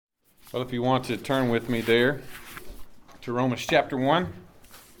Well, if you want to turn with me there to Romans chapter 1.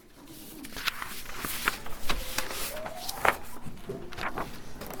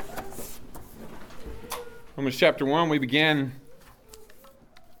 Romans chapter 1, we began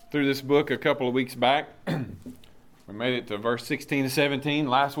through this book a couple of weeks back. We made it to verse 16 to 17.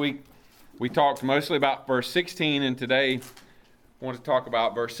 Last week we talked mostly about verse 16, and today I want to talk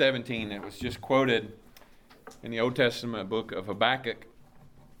about verse 17. It was just quoted in the Old Testament book of Habakkuk.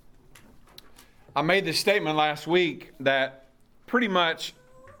 I made this statement last week that pretty much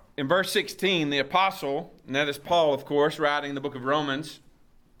in verse 16, the apostle, and that is Paul, of course, writing the book of Romans,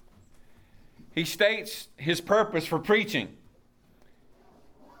 he states his purpose for preaching,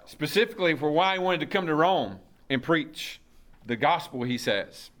 specifically for why he wanted to come to Rome and preach the gospel, he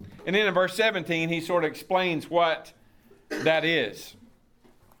says. And then in verse 17, he sort of explains what that is.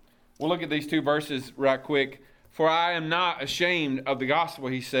 We'll look at these two verses right quick. For I am not ashamed of the gospel,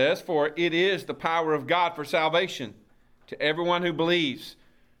 he says, for it is the power of God for salvation to everyone who believes,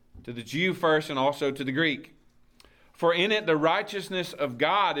 to the Jew first and also to the Greek. For in it the righteousness of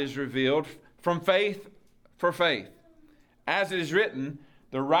God is revealed from faith for faith. As it is written,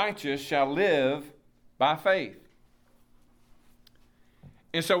 the righteous shall live by faith.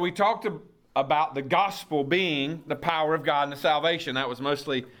 And so we talked about the gospel being the power of God and the salvation. That was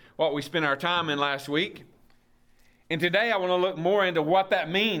mostly what we spent our time in last week. And today I want to look more into what that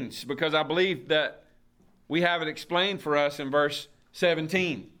means, because I believe that we have it explained for us in verse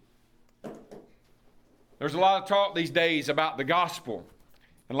 17. There's a lot of talk these days about the gospel.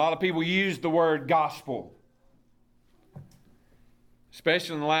 And a lot of people use the word gospel.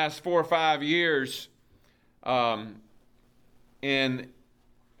 Especially in the last 4 or 5 years, in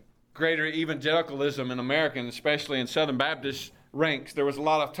greater evangelicalism in America, and especially in Southern Baptist ranks, there was a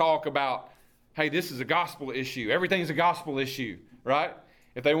lot of talk about, hey, this is a gospel issue. Everything's a gospel issue, right?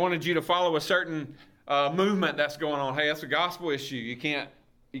 If they wanted you to follow a certain movement that's going on, hey, that's a gospel issue. You can't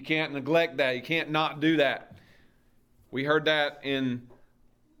neglect that. You can't not do that. We heard that in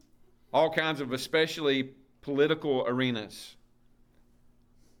all kinds of especially political arenas.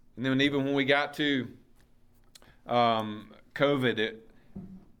 And then even when we got to COVID,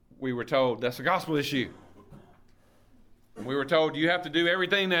 we were told that's a gospel issue. We were told you have to do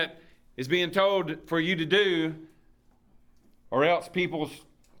everything that is being told for you to do, or else people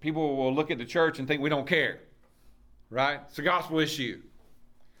will look at the church and think we don't care, right? It's a gospel issue.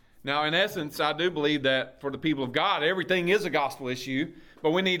 Now, in essence, I do believe that for the people of God, everything is a gospel issue,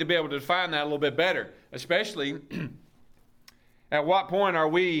 but we need to be able to define that a little bit better, especially at what point are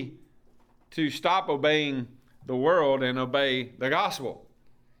we to stop obeying the world and obey the gospel?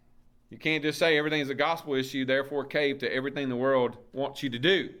 You can't just say everything is a gospel issue, therefore cave to everything the world wants you to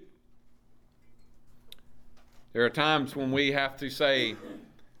do. There are times when we have to say,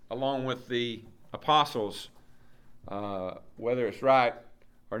 along with the apostles, whether it's right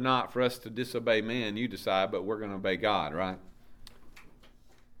or not for us to disobey man, you decide, but we're going to obey God, right?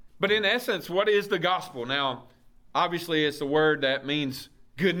 But in essence, what is the gospel? Now, obviously it's a word that means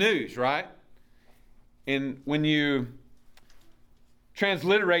good news, right? And when you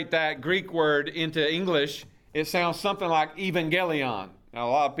transliterate that Greek word into English, it sounds something like evangelion. Now,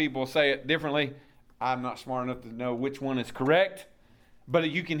 a lot of people say it differently. I'm not smart enough to know which one is correct, but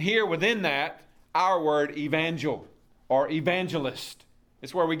you can hear within that our word evangel or evangelist.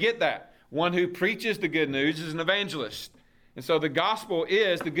 It's where we get that. One who preaches the good news is an evangelist. And so the gospel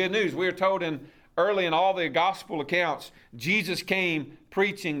is the good news. We are told early in all the gospel accounts, Jesus came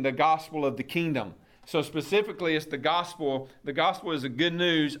preaching the gospel of the kingdom. So specifically, it's the gospel. The gospel is the good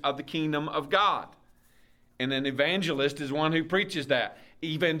news of the kingdom of God. And an evangelist is one who preaches that.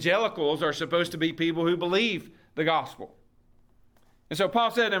 Evangelicals are supposed to be people who believe the gospel. And so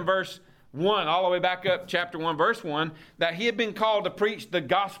Paul said in verse 1, all the way back up, chapter 1, verse 1, that he had been called to preach the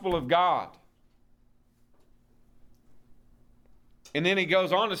gospel of God. And then he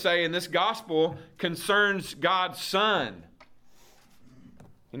goes on to say, and this gospel concerns God's Son.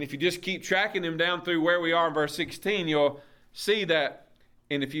 And if you just keep tracking him down through where we are in verse 16, you'll see that,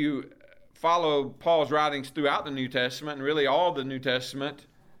 and if you follow Paul's writings throughout the New Testament, and really all the New Testament,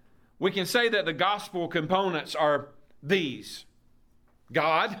 we can say that the gospel components are these.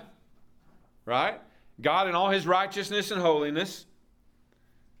 God, right? God in all his righteousness and holiness.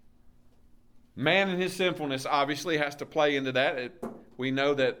 Man in his sinfulness obviously has to play into that. We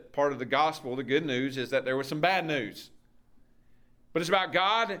know that part of the gospel, the good news, is that there was some bad news. But it's about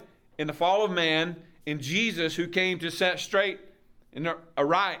God in the fall of man, and Jesus who came to set straight and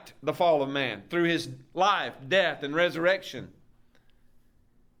aright the fall of man through his life, death, and resurrection.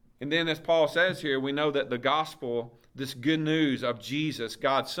 And then as Paul says here, we know that the gospel this good news of Jesus,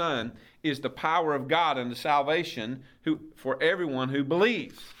 God's Son, is the power of God unto salvation for everyone who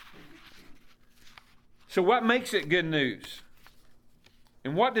believes. So what makes it good news?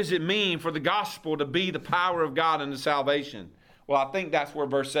 And what does it mean for the gospel to be the power of God unto salvation? Well, I think that's where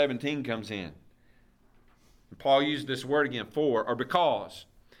verse 17 comes in. And Paul used this word again, for, or because.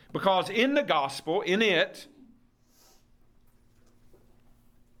 Because in the gospel, in it,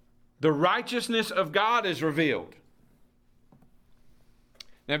 the righteousness of God is revealed.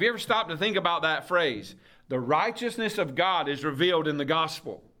 Now, have you ever stopped to think about that phrase? The righteousness of God is revealed in the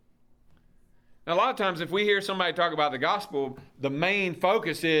gospel. Now, a lot of times if we hear somebody talk about the gospel, the main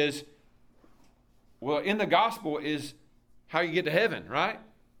focus is, well, in the gospel is how you get to heaven, right?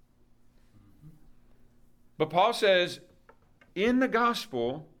 But Paul says, in the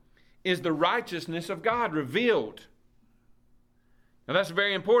gospel is the righteousness of God revealed. Now, that's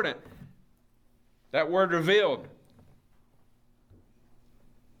very important. That word revealed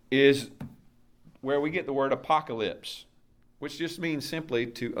is where we get the word apocalypse, which just means simply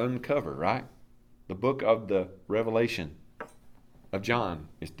to uncover, right? The book of the Revelation of John.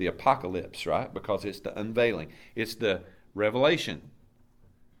 It's the apocalypse, right? Because it's the unveiling. It's the revelation.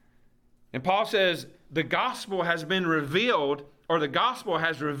 And Paul says the gospel has been revealed, or the gospel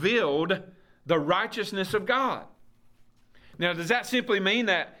has revealed the righteousness of God. Now, does that simply mean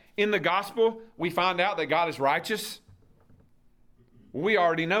that in the gospel we find out that God is righteous? We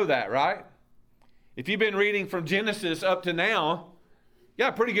already know that, right? If you've been reading from Genesis up to now, you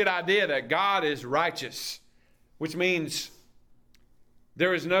got a pretty good idea that God is righteous, which means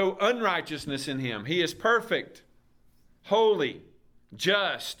there is no unrighteousness in him. He is perfect, holy,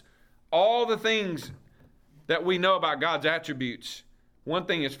 just, all the things that we know about God's attributes. One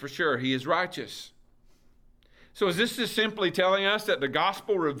thing is for sure, he is righteous. So is this just simply telling us that the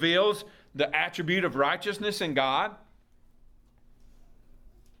gospel reveals the attribute of righteousness in God?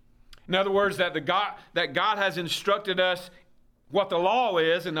 In other words, that God has instructed us what the law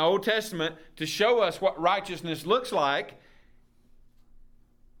is in the Old Testament to show us what righteousness looks like.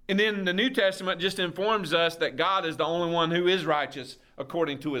 And then the New Testament just informs us that God is the only one who is righteous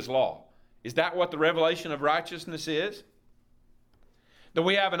according to his law. Is that what the revelation of righteousness is? That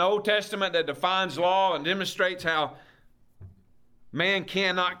we have an Old Testament that defines law and demonstrates how man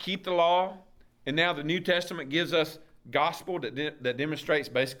cannot keep the law. And now the New Testament gives us gospel that demonstrates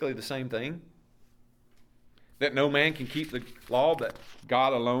basically the same thing. That no man can keep the law, that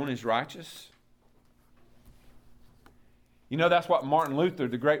God alone is righteous. You know, that's what Martin Luther,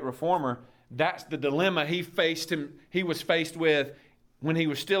 the great reformer, that's the dilemma he was faced with when he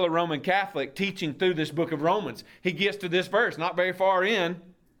was still a Roman Catholic teaching through this book of Romans. He gets to this verse, not very far in,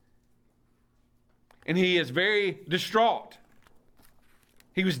 and he is very distraught.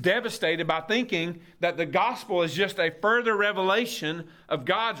 He was devastated by thinking that the gospel is just a further revelation of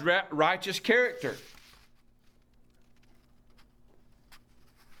God's righteous character.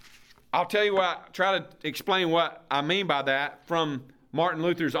 I'll tell you what, try to explain what I mean by that from Martin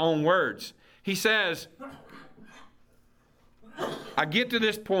Luther's own words. He says, I get to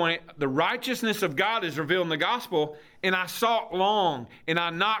this point, the righteousness of God is revealed in the gospel, and I sought long, and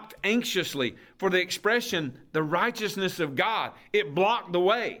I knocked anxiously for the expression, the righteousness of God. It blocked the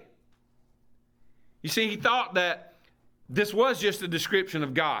way. You see, he thought that this was just a description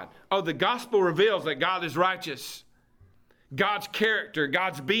of God. Oh, the gospel reveals that God is righteous. God's character,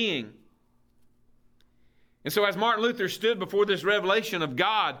 God's being. And so as Martin Luther stood before this revelation of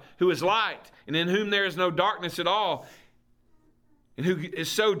God, who is light, and in whom there is no darkness at all, and who is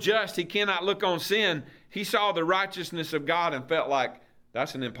so just he cannot look on sin, he saw the righteousness of God and felt like,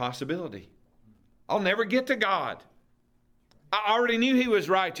 that's an impossibility. I'll never get to God. I already knew he was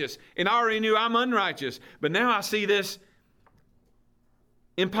righteous, and I already knew I'm unrighteous. But now I see this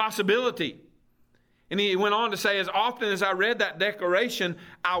impossibility. And he went on to say, as often as I read that declaration,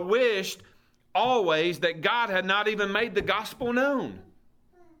 I wished always that God had not even made the gospel known.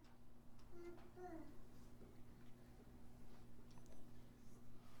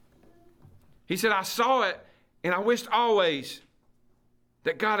 He said, I saw it, and I wished always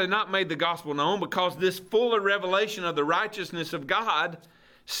that God had not made the gospel known, because this fuller revelation of the righteousness of God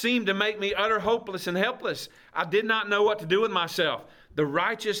seemed to make me utter hopeless and helpless. I did not know what to do with myself. The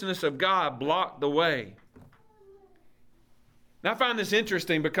righteousness of God blocked the way. Now I find this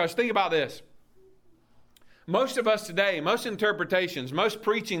interesting because think about this. Most of us today, most interpretations, most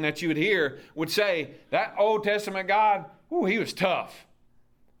preaching that you would hear would say that Old Testament God, he was tough.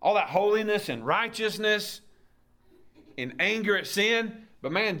 All that holiness and righteousness and anger at sin.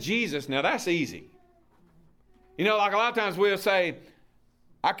 But man, Jesus, now that's easy. You know, like a lot of times we'll say,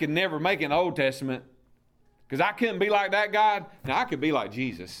 I could never make an Old Testament Because I couldn't be like that God. Now I could be like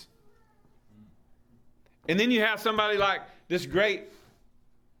Jesus. And then you have somebody like this great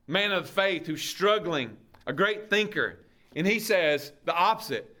man of faith who's struggling, a great thinker. And he says the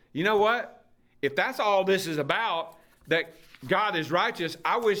opposite. You know what? If that's all this is about, that God is righteous,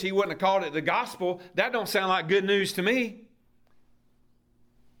 I wish he wouldn't have called it the gospel. That don't sound like good news to me.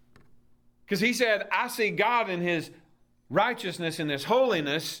 Because he said, I see God in his righteousness and his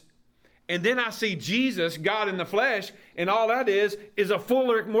holiness, and then I see Jesus, God in the flesh, and all that is a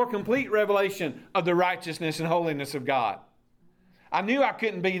fuller, more complete revelation of the righteousness and holiness of God. I knew I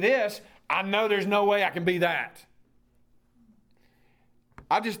couldn't be this. I know there's no way I can be that.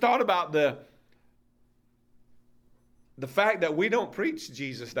 I just thought about the fact that we don't preach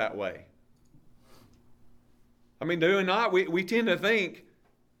Jesus that way. I mean, do we not? We tend to think,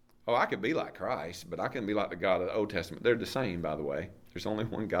 oh, I could be like Christ, but I couldn't be like the God of the Old Testament. They're the same, by the way. There's only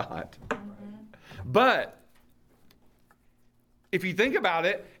one God. But if you think about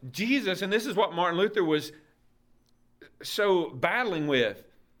it, Jesus, and this is what Martin Luther was so battling with,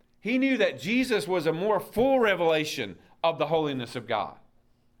 he knew that Jesus was a more full revelation of the holiness of God.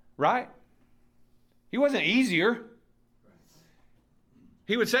 Right? He wasn't easier.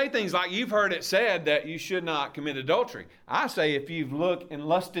 He would say things like, you've heard it said that you should not commit adultery. I say if you've looked and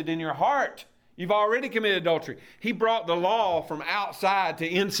lusted in your heart, you've already committed adultery. He brought the law from outside to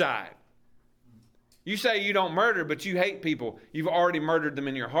inside. You say you don't murder, but you hate people. You've already murdered them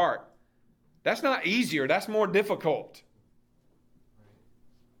in your heart. That's not easier. That's more difficult.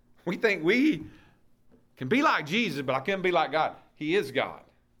 We think we can be like Jesus, but I can't be like God. He is God.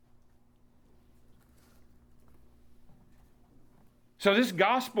 So this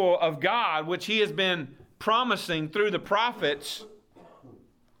gospel of God, which he has been promising through the prophets,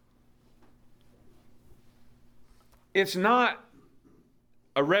 it's not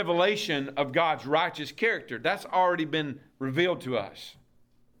a revelation of God's righteous character. That's already been revealed to us.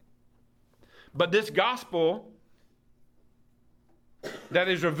 But this gospel that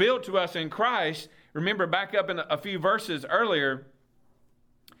is revealed to us in Christ, remember back up in a few verses earlier,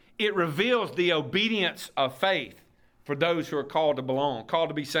 it reveals the obedience of faith for those who are called to belong, called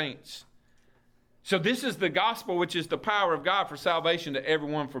to be saints. So this is the gospel, which is the power of God for salvation to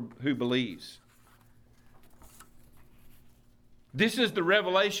everyone who believes. This is the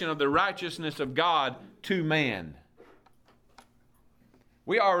revelation of the righteousness of God to man.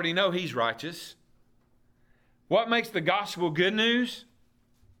 We already know he's righteous. What makes the gospel good news?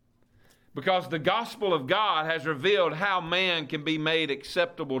 Because the gospel of God has revealed how man can be made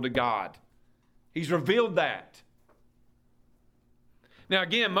acceptable to God. He's revealed that. Now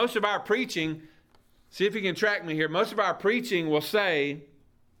again, most of our preaching, see if you can track me here, most of our preaching will say,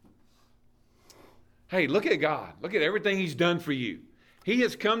 hey, look at God. Look at everything he's done for you. He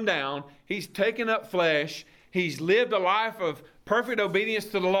has come down. He's taken up flesh. He's lived a life of perfect obedience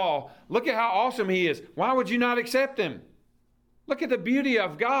to the law. Look at how awesome he is. Why would you not accept him? Look at the beauty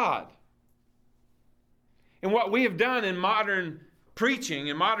of God. And what we have done in modern preaching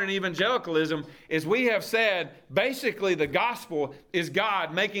and modern evangelicalism is we have said basically the gospel is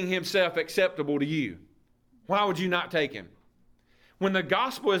God making himself acceptable to you. Why would you not take him? When the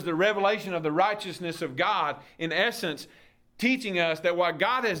gospel is the revelation of the righteousness of God, in essence, teaching us that what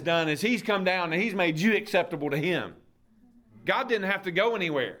God has done is he's come down and he's made you acceptable to him. God didn't have to go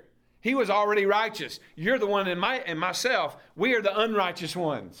anywhere. He was already righteous. You're the one and myself. We are the unrighteous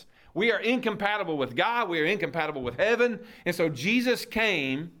ones. We are incompatible with God. We are incompatible with heaven. And so Jesus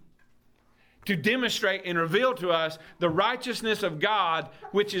came to demonstrate and reveal to us the righteousness of God,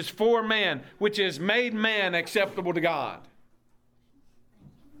 which is for man, which has made man acceptable to God.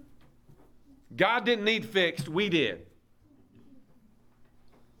 God didn't need fixed. We did.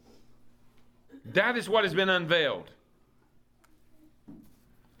 That is what has been unveiled.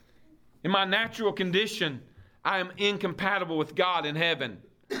 In my natural condition, I am incompatible with God in heaven.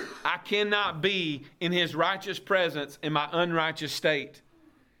 I cannot be in his righteous presence in my unrighteous state.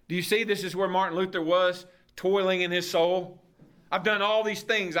 Do you see this is where Martin Luther was, toiling in his soul? I've done all these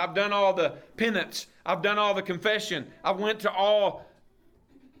things. I've done all the penance. I've done all the confession. I went to all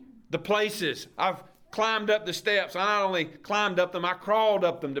the places. I've climbed up the steps. I not only climbed up them, I crawled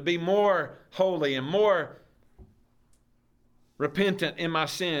up them to be more holy and more repentant in my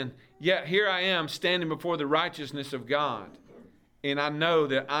sin. Yet here I am standing before the righteousness of God. And I know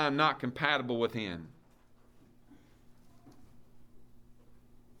that I am not compatible with him.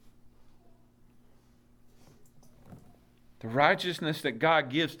 The righteousness that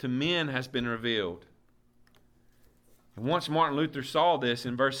God gives to men has been revealed. And once Martin Luther saw this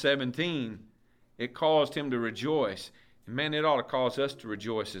in verse 17, it caused him to rejoice. And man, it ought to cause us to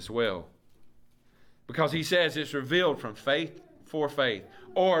rejoice as well. Because he says it's revealed from faith for faith.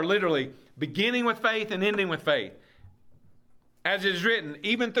 Or literally, beginning with faith and ending with faith. As it is written,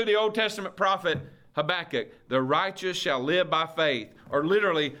 even through the Old Testament prophet Habakkuk, the righteous shall live by faith. Or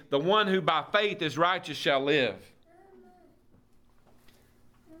literally, the one who by faith is righteous shall live.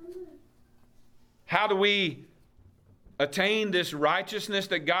 How do we attain this righteousness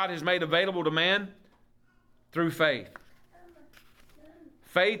that God has made available to man? Through faith.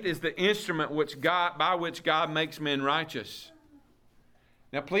 Faith is the instrument by which God makes men righteous.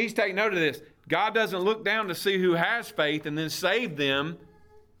 Now please take note of this. God doesn't look down to see who has faith and then save them.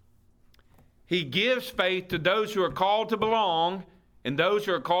 He gives faith to those who are called to belong and those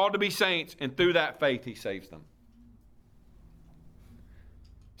who are called to be saints, and through that faith he saves them.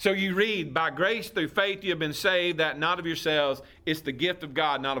 So you read, by grace through faith you have been saved, that not of yourselves. It's the gift of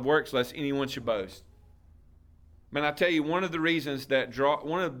God, not of works, lest anyone should boast. Man, I tell you, one of the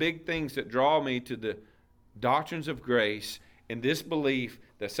big things that draw me to the doctrines of grace and this belief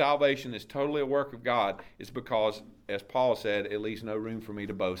that salvation is totally a work of God is because, as Paul said, it leaves no room for me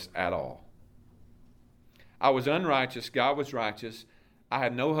to boast at all. I was unrighteous, God was righteous. I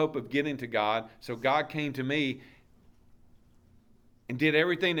had no hope of getting to God, so God came to me and did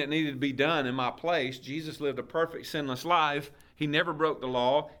everything that needed to be done in my place. Jesus lived a perfect, sinless life. He never broke the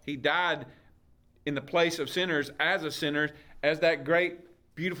law. He died in the place of sinners as a sinner, as that great,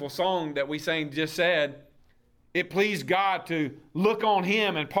 beautiful song that we sang just said. It pleased God to look on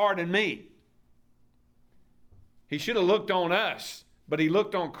him and pardon me. He should have looked on us, but he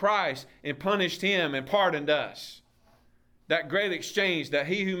looked on Christ and punished him and pardoned us. That great exchange, that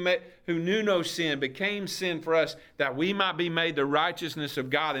he who knew no sin became sin for us, that we might be made the righteousness of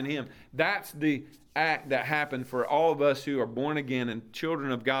God in him. That's the act that happened for all of us who are born again and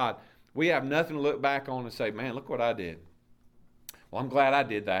children of God. We have nothing to look back on and say, man, look what I did. Well, I'm glad I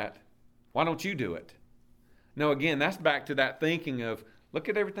did that. Why don't you do it? No, again, that's back to that thinking of, look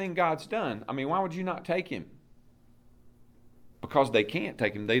at everything God's done. I mean, why would you not take him? Because they can't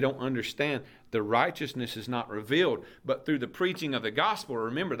take him. They don't understand. The righteousness is not revealed. But through the preaching of the gospel,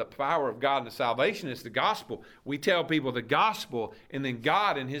 remember the power of God and salvation is the gospel. We tell people the gospel, and then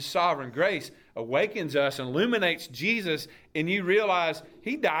God in his sovereign grace awakens us, illuminates Jesus, and you realize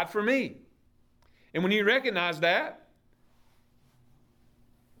he died for me. And when you recognize that,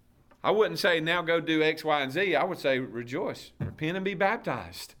 I wouldn't say now go do X, Y, and Z. I would say rejoice, repent, and be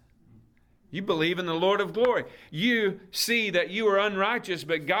baptized. You believe in the Lord of glory. You see that you are unrighteous,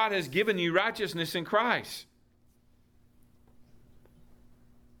 but God has given you righteousness in Christ.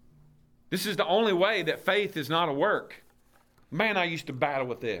 This is the only way that faith is not a work. Man, I used to battle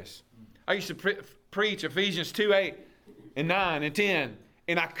with this. I used to preach Ephesians 2:8 and 9 and 10,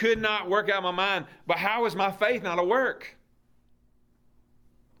 and I could not work out my mind, but how is my faith not a work?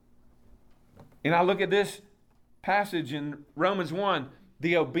 And I look at this passage in Romans 1,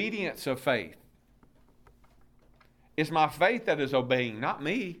 the obedience of faith. It's my faith that is obeying, not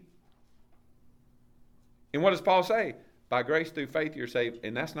me. And what does Paul say? By grace through faith you're saved,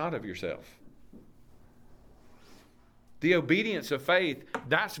 and that's not of yourself. The obedience of faith,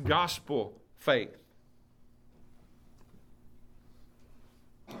 that's gospel faith.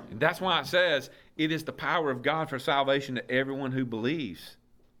 And that's why it says it is the power of God for salvation to everyone who believes.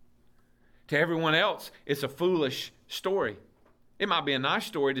 To everyone else, it's a foolish story. It might be a nice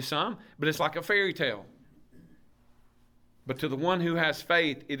story to some, but it's like a fairy tale. But to the one who has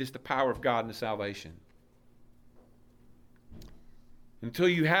faith, it is the power of God and salvation. Until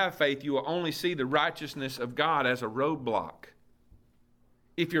you have faith, you will only see the righteousness of God as a roadblock.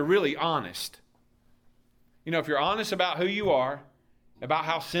 If you're really honest. You know, if you're honest about who you are, about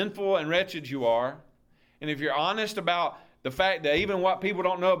how sinful and wretched you are, and if you're honest about the fact that even what people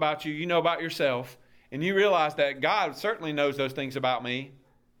don't know about you, you know about yourself, and you realize that God certainly knows those things about me,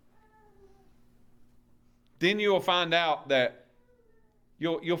 then you will find out that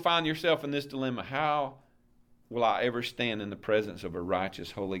you'll find yourself in this dilemma. How will I ever stand in the presence of a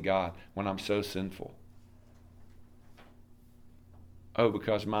righteous, holy God when I'm so sinful? Oh,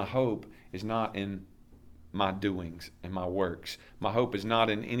 because my hope is not in my doings and my works. My hope is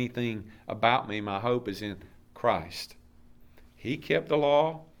not in anything about me. My hope is in Christ. He kept the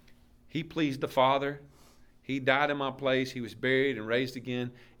law. He pleased the Father. He died in my place. He was buried and raised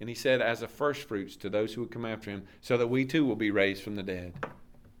again. And he said, as a first fruits to those who would come after him, so that we too will be raised from the dead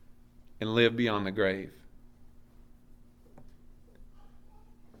and live beyond the grave.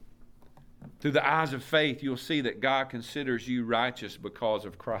 Through the eyes of faith, you'll see that God considers you righteous because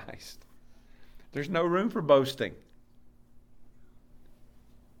of Christ. There's no room for boasting.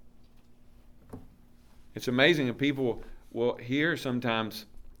 It's amazing that people will hear sometimes,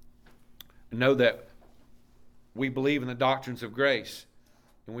 know that we believe in the doctrines of grace.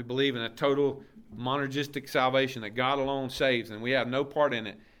 And we believe in a total monergistic salvation that God alone saves and we have no part in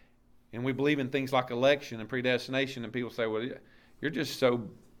it. And we believe in things like election and predestination. And people say, well, you're just so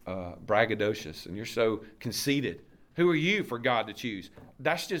braggadocious and you're so conceited. Who are you for God to choose?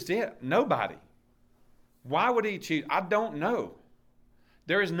 That's just it. Nobody. Why would he choose? I don't know.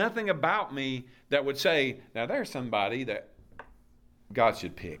 There is nothing about me that would say, now there's somebody that God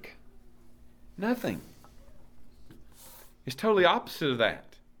should pick. Nothing. It's totally opposite of that.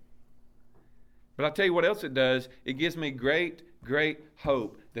 But I'll tell you what else it does. It gives me great, great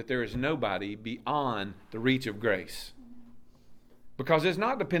hope that there is nobody beyond the reach of grace. Because it's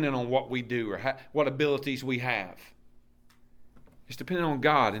not dependent on what we do or what abilities we have. It's dependent on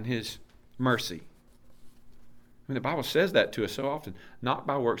God and His mercy. I mean, the Bible says that to us so often. Not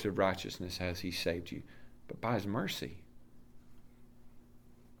by works of righteousness has He saved you, but by His mercy.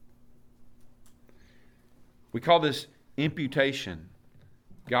 We call this imputation.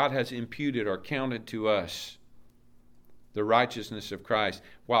 God has imputed or counted to us the righteousness of Christ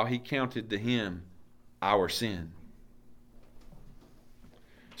while He counted to Him our sin.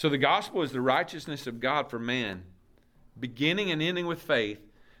 So the gospel is the righteousness of God for man, beginning and ending with faith,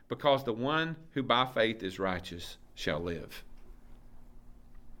 because the one who by faith is righteous shall live.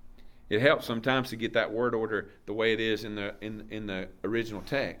 It helps sometimes to get that word order the way it is in the original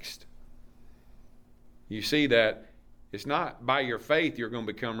text. You see that it's not by your faith you're going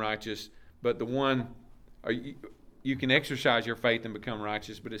to become righteous, but the one, you can exercise your faith and become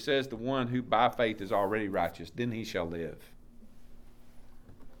righteous, but it says the one who by faith is already righteous, then he shall live.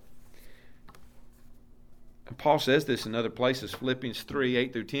 And Paul says this in other places, Philippians 3,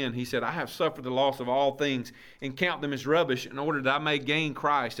 8 through 10. He said, I have suffered the loss of all things and count them as rubbish in order that I may gain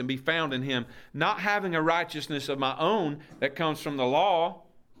Christ and be found in Him, not having a righteousness of my own that comes from the law,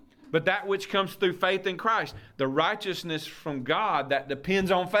 but that which comes through faith in Christ, the righteousness from God that depends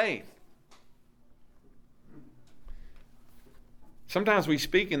on faith. Sometimes we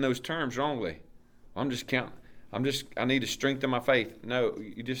speak in those terms wrongly. I need to strengthen my faith. No,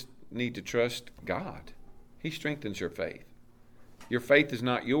 you just need to trust God. He strengthens your faith. Your faith is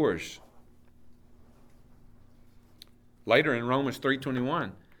not yours. Later in Romans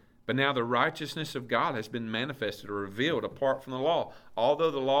 3:21, but now the righteousness of God has been manifested or revealed apart from the law. Although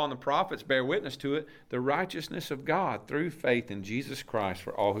the law and the prophets bear witness to it, the righteousness of God through faith in Jesus Christ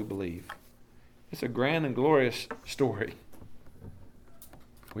for all who believe. It's a grand and glorious story.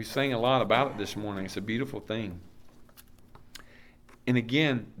 We sang a lot about it this morning. It's a beautiful thing. And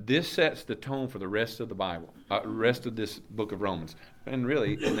again, this sets the tone for the rest of the Bible, rest of this book of Romans. And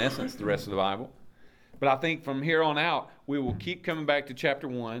really, in essence, the rest of the Bible. But I think from here on out, we will keep coming back to chapter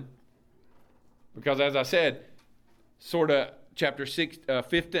 1. Because as I said, sort of chapter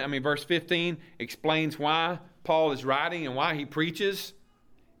 15, verse 15 explains why Paul is writing and why he preaches.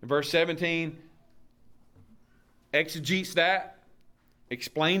 And verse 17 exegetes that,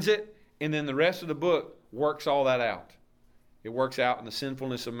 explains it, and then the rest of the book works all that out. It works out in the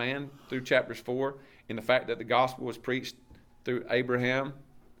sinfulness of man through chapters 4, in the fact that the gospel was preached through Abraham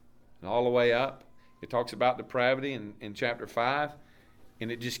and all the way up. It talks about depravity in chapter 5,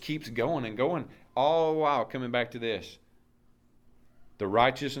 and it just keeps going and going, all the while coming back to this. The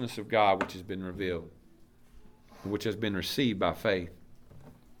righteousness of God which has been revealed, which has been received by faith.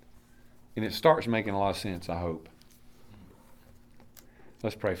 And it starts making a lot of sense, I hope.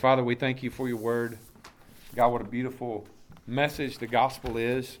 Let's pray. Father, we thank you for your word. God, what a beautiful message the gospel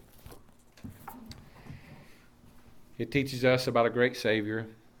is. It teaches us about a great Savior.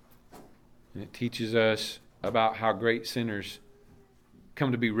 And it teaches us about how great sinners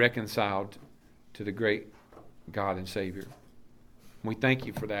come to be reconciled to the great God and Savior. And we thank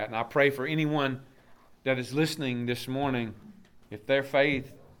you for that. And I pray for anyone that is listening this morning, if their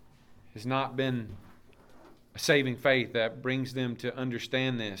faith has not been a saving faith that brings them to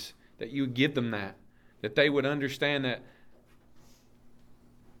understand this, that you would give them that they would understand that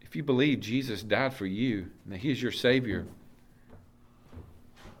if you believe Jesus died for you and that He is your Savior,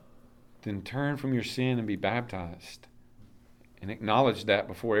 then turn from your sin and be baptized and acknowledge that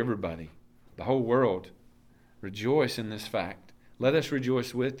before everybody, the whole world. Rejoice in this fact. Let us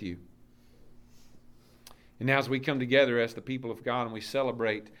rejoice with you. And now as we come together as the people of God and we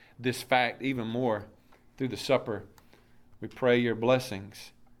celebrate this fact even more through the supper, we pray your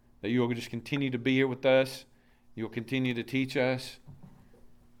blessings, that you will just continue to be here with us, you will continue to teach us,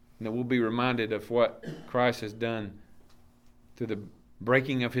 and that we'll be reminded of what Christ has done through the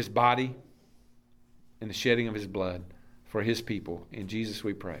breaking of His body and the shedding of His blood for His people. In Jesus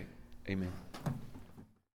we pray. Amen.